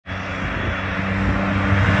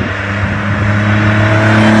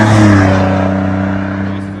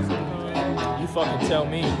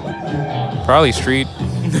Probably street.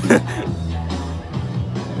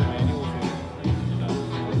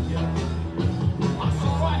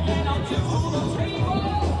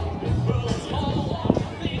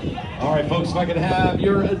 All right, folks, if I could have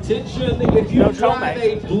your attention. If you drive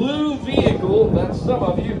a blue vehicle, that's some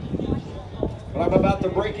of you, but I'm about to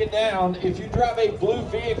break it down. If you drive a blue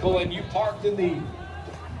vehicle and you parked in the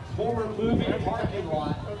former movie parking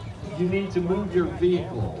lot, you need to move your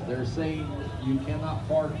vehicle. They're saying you cannot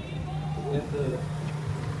park in the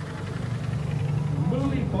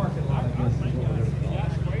movie parking lot, I guess is what they're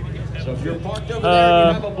called. So if you're parked over there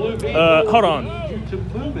and you have a blue vehicle, hold on. we need you to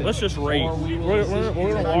move it. Let's just rate. We're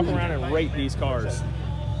gonna walk around and rate these cars.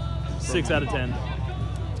 6 out of 10.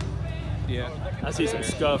 Yeah. I see some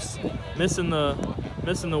scuffs. Missing the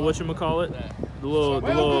whatchamacallit? The little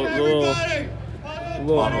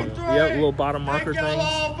bottom marker things.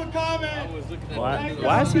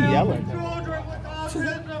 Why is he yelling?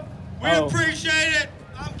 We appreciate it.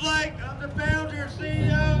 I'm Blake. I'm the founder,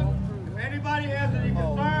 CEO. If anybody has any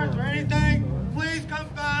concerns or anything, please come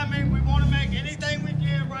find me. We want to make anything we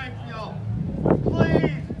can right for y'all.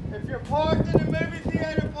 Please, if you're parked in the movie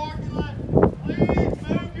theater parking lot, please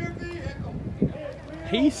move your vehicle.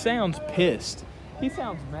 He sounds pissed. He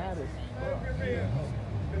sounds mad as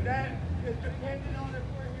That is dependent on if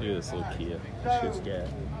we're Look at this little Kia. So, Shit's gas. I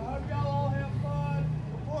hope y'all all have fun.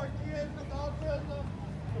 Support kids with autism.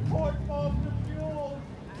 Support folks with fuels.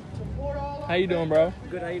 Support all How you doing, bro?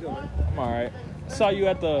 Good, how you doing? I'm alright. Saw you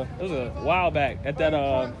at it was a while back, at that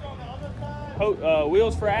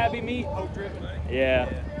Wheels for Abby meet. Yeah.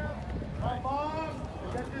 My mom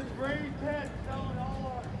got this green tent selling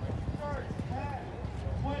all our shirts, hats,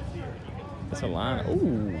 sweatshirts. That's a line.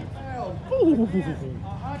 Ooh. Ooh.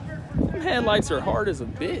 Them headlights are hard as a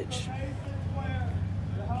bitch.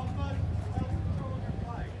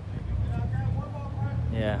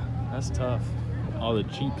 Yeah, that's tough. All the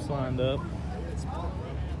Jeeps lined up.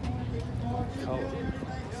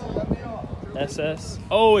 SS.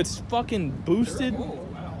 Oh, it's fucking boosted.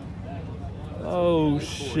 Oh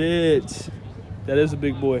shit. That is a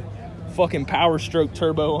big boy. Fucking Power Stroke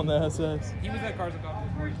turbo on the SS. He was at Cars and Golf.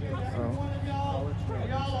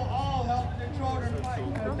 Y'all all helping the children fight.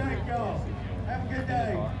 Thank y'all. Have a good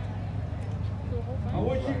day. I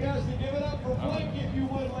want you guys to give it up for Blake, if you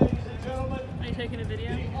would, ladies and gentlemen. Are you taking a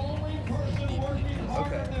video? The only person working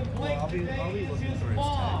harder than Blake today is his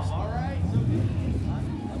mom, all right?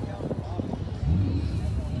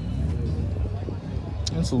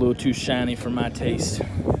 That's a little too shiny for my taste.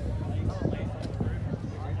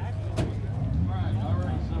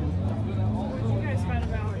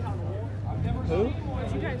 Who?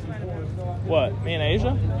 What? Me and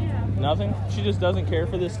Asia? Yeah. Nothing? She just doesn't care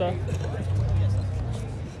for this stuff?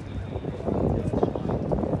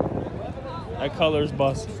 That color's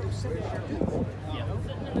busted.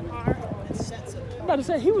 I'm about to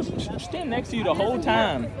say, he was standing next to you the whole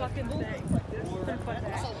time.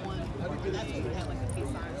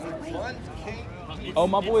 Oh,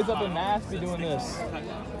 my boys up in Mass be doing this.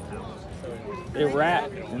 They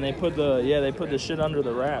wrap and they put the shit under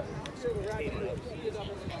the wrap.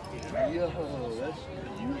 Yo, that's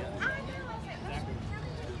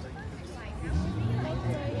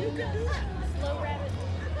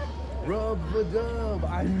Rub the dub.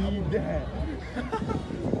 I need that.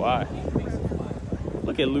 Why?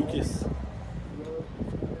 Look at Lucas.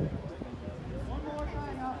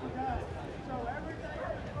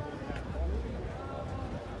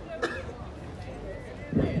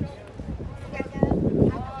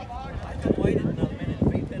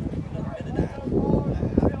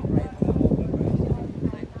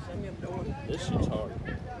 This shit's hard.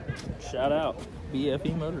 Shout out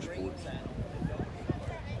BFE Motorsports.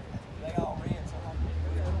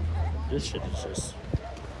 This shit is just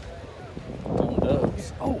on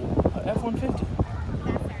dubs. Oh, F-150.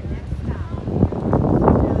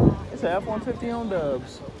 It's an F-150 on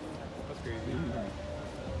dubs. That's crazy.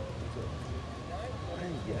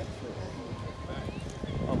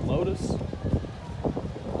 A Lotus.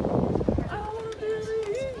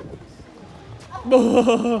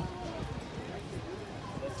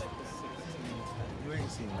 You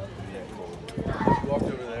ain't seen nothing yet. You walked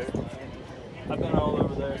over there. I've been all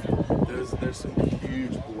over there. There's some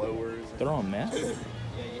huge blowers. They're on meth.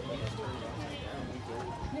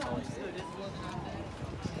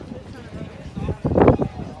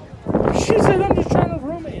 She said, I'm just trying to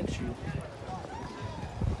romance you.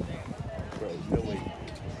 Bro, no way.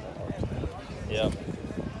 Yep.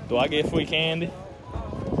 Do I get free candy?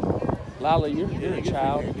 Lala, you're a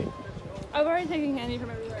child. I've already taken candy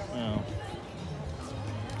from everywhere. Oh.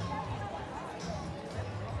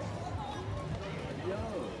 Yo,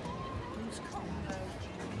 who's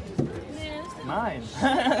Mine.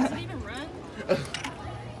 Does it even run? I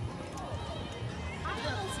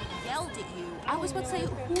almost yelled at you. I was about to say,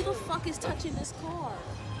 who the fuck is touching this car?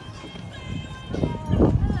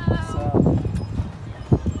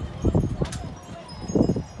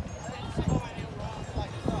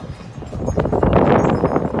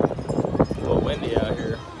 A little windy out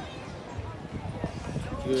here.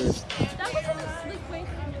 Good. That was a slick way.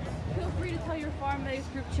 Feel free to tell your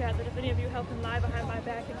farm-based group chat that if any of you help him lie behind my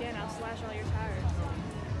back again, I'll slash all your tires.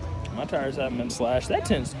 My tires haven't been slashed. That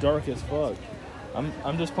tent's dark as fuck.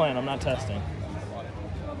 I'm just playing. I'm not testing.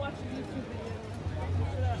 Go watch a YouTube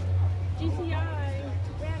video. GCI,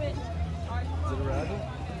 rabbit. Is it a rabbit?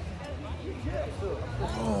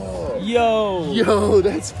 Yo. Yo,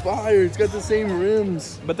 that's fire. It's got the same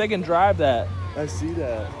rims. But they can drive that. I see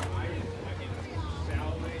that.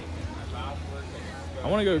 I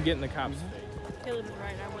want to go get in the cops. Caleb is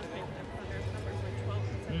right. I was making up numbers like 12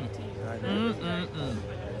 and 17. I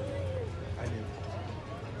knew.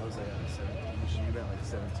 I was like 17. You meant like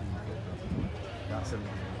 17. Not 17.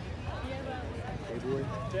 Hey, boy.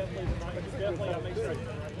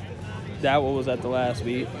 That what was at the last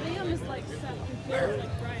beat. Liam is like Seth and Caleb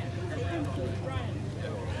like Brian. Sometimes with Brian.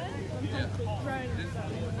 Sometimes with Brian and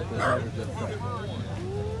Seth.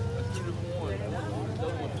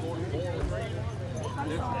 I've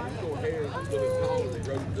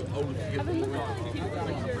been looking at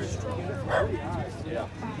the pictures. Yeah.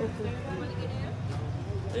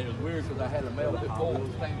 It was weird because I had a male pit bull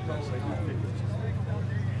with the same thing.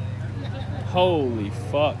 Holy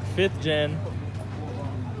fuck. 5th gen.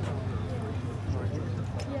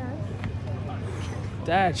 Yeah.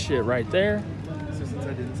 That shit right there. So since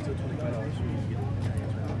I didn't steal $25 from you, you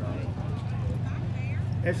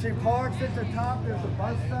get If she parks at the top, there's a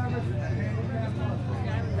bus service and a handicap bus.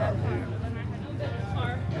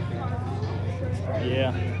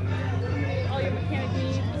 Yeah. All your mechanic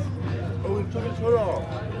needs. Oh, we took his hood off.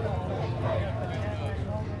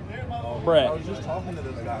 I Brett, was just talking to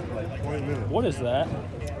this guy for like 20 minutes. what is that?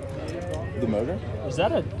 The motor? Is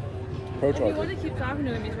that a... Pro If you want Charger. to keep talking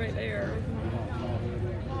to him, he's right there.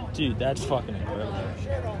 Dude, that's fucking incredible.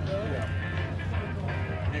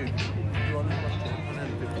 Dude,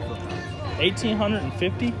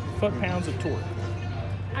 1,850 foot-pounds of torque.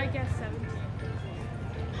 I guess 17.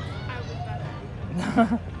 I was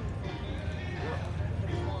better.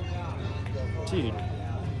 Dude.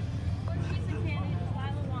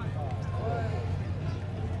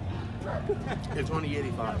 It's on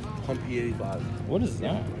E85. On P85. What is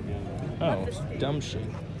that? Oh, it's dumb shit. Is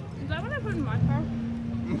that what I put in my car?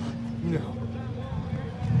 No.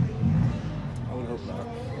 I would hope not.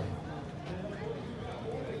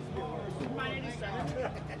 Mine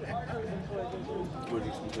 87. Would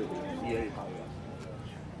you split E85?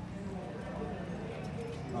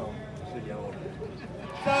 Oh, it's a yellow.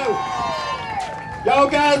 So, y'all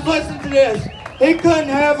guys listen to this. He couldn't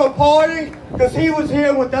have a party because he was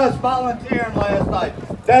here with us volunteering last night.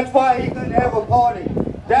 That's why he couldn't have a party.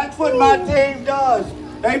 That's what my team does.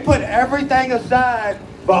 They put everything aside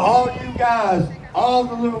for all you guys, all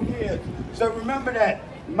the little kids. So remember that.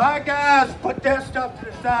 My guys put their stuff to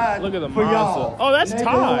the side. Look at the for y'all. Mazda. Oh, that's And they do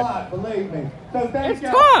Todd. a lot, believe me. So thank It's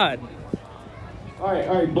y'all. Todd! All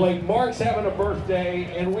right, Blake. Mark's having a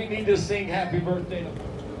birthday, and we need to sing happy birthday to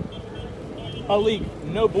Ali,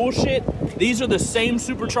 no bullshit. These are the same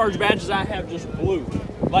supercharged badges I have, just blue.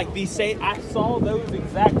 Like these same, I saw those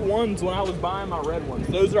exact ones when I was buying my red ones.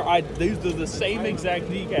 Those are the same exact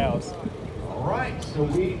decals. All right, so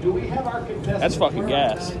do we have our contestants? That's fucking Where are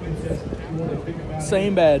our gas. contestants? You want to think about it?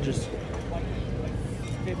 Same badges.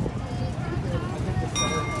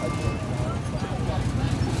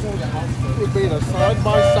 We made a side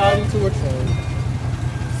by side into a train.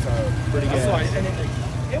 So Pretty that's gas. why, and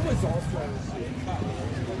it was also.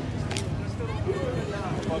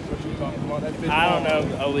 I don't know,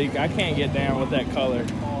 Alik. I can't get down with that color.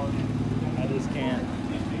 I just can't.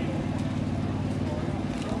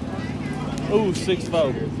 Ooh,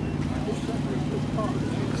 6'4".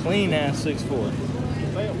 Clean ass 6'4".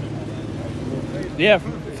 Yeah,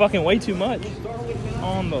 fucking way too much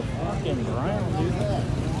on the fucking ground, dude.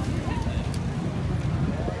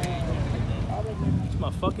 It's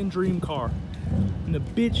my fucking dream car, and the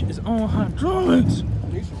bitch is on hydraulics.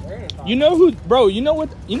 You know who, bro? You know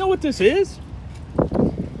what this is?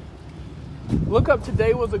 Look up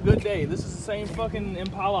 "Today Was a Good Day." This is the same fucking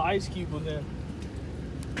Impala Ice Cube was in.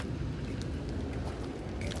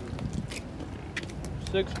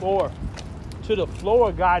 6'4" to the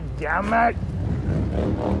floor, god damn it.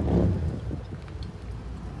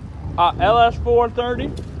 LS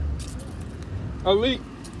 430. Elite.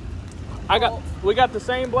 We got the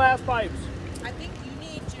same blast pipes.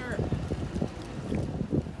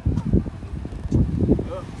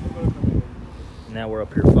 Now we're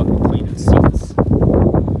up here fucking cleaning seats.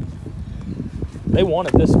 They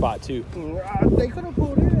wanted this spot too. They could have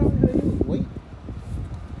pulled it out there. Wait.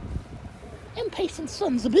 Impatient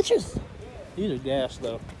sons of bitches. These are gas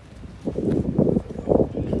though.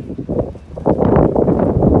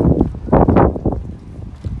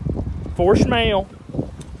 Force mail.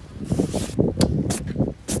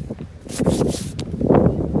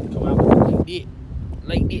 Come out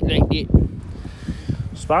like that.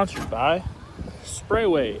 Sponsored by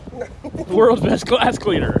Sprayway, the world's best glass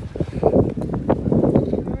cleaner.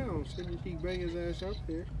 Damn, shouldn't he bring his ass up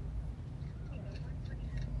there?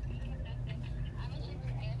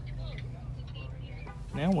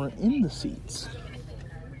 Now we're in the seats.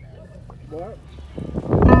 What?